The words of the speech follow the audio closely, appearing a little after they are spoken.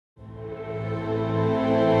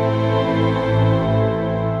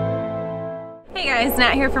guys,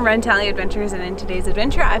 Nat here from Run Tally Adventures, and in today's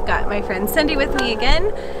adventure I've got my friend Cindy with me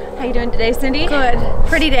again. How you doing today, Cindy? Good.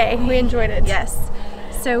 Pretty day. We enjoyed it. Yes.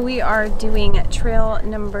 So we are doing trail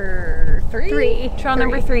number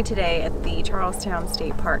three today at the Charlestown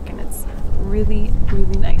State Park, and it's really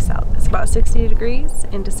nice out. It's about 60 degrees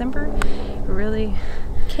in December. Really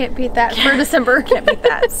can't beat that for December. Can't beat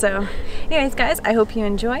that. So anyways guys, I hope you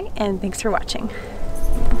enjoy, and thanks for watching.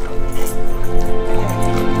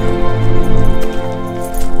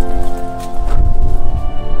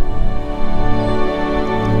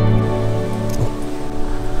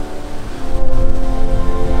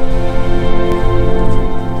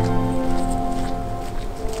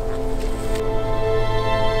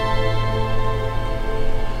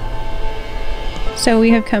 So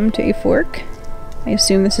we have come to a fork. I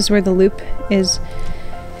assume this is where the loop is,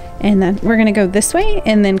 and then we're gonna go this way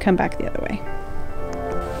and then come back the other way.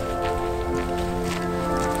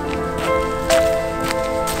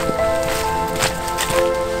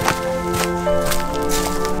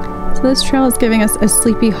 So this trail is giving us a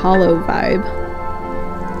Sleepy Hollow vibe.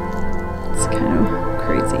 It's kind of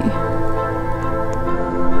crazy.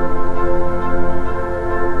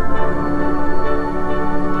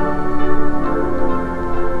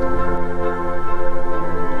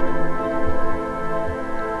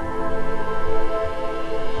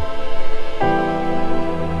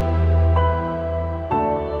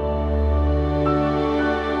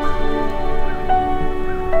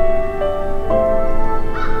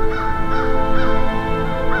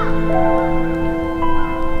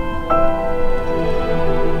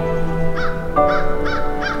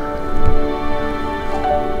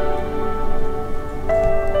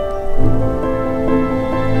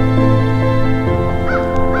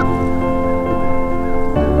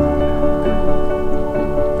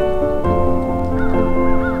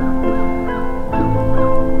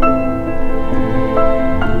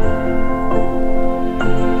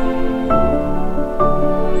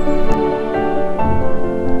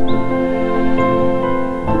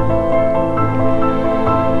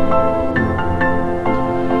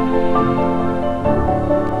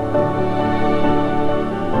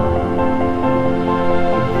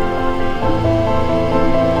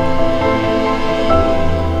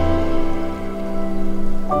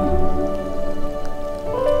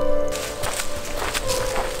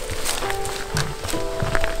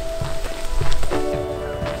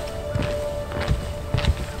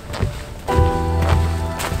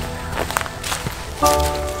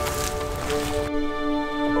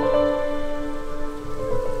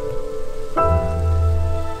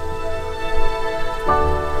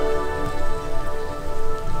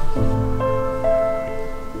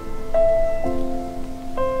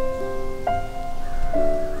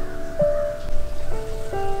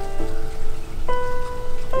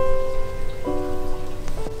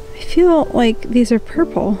 I feel like these are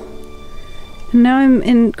purple, and now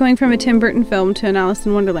I'm going from a Tim Burton film to an Alice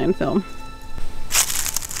in Wonderland film.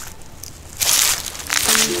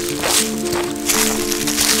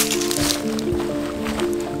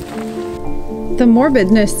 The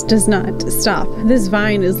morbidness does not stop. This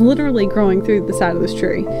vine is literally growing through the side of this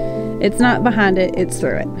tree. It's not behind it, it's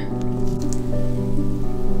through it.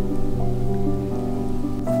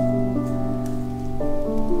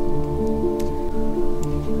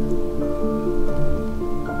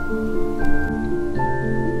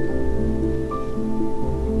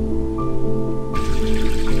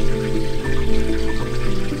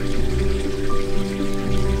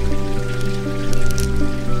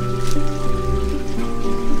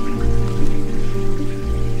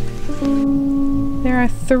 There are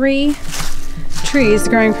 3 trees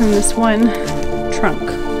growing from this one trunk.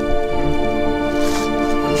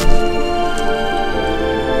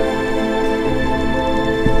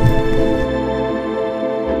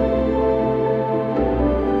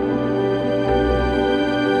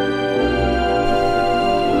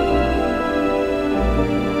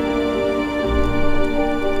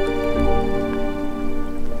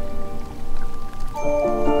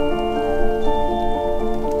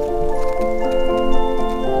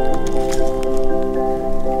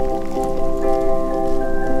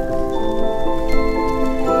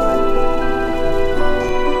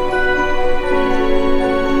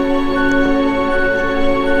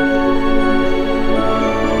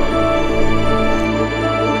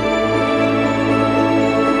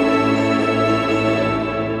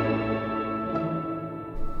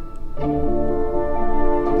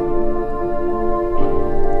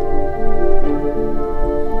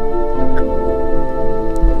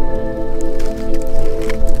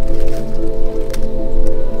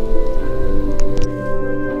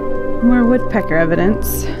 More woodpecker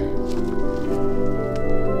evidence.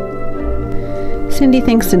 Cindy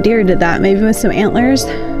thinks a deer did that, maybe with some antlers. I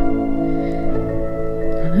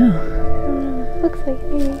don't know. Looks like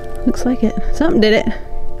it. Looks like it. Something did it.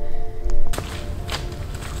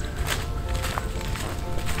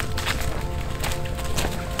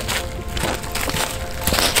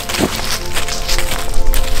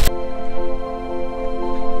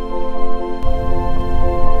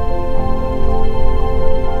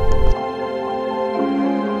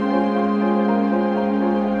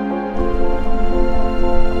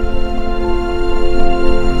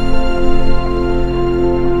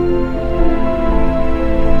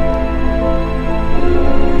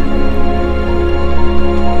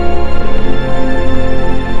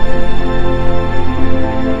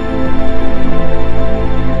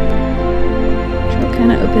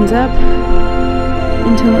 Opens up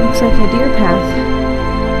into what looks like a deer path.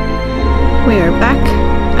 We are back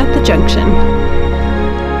at the junction.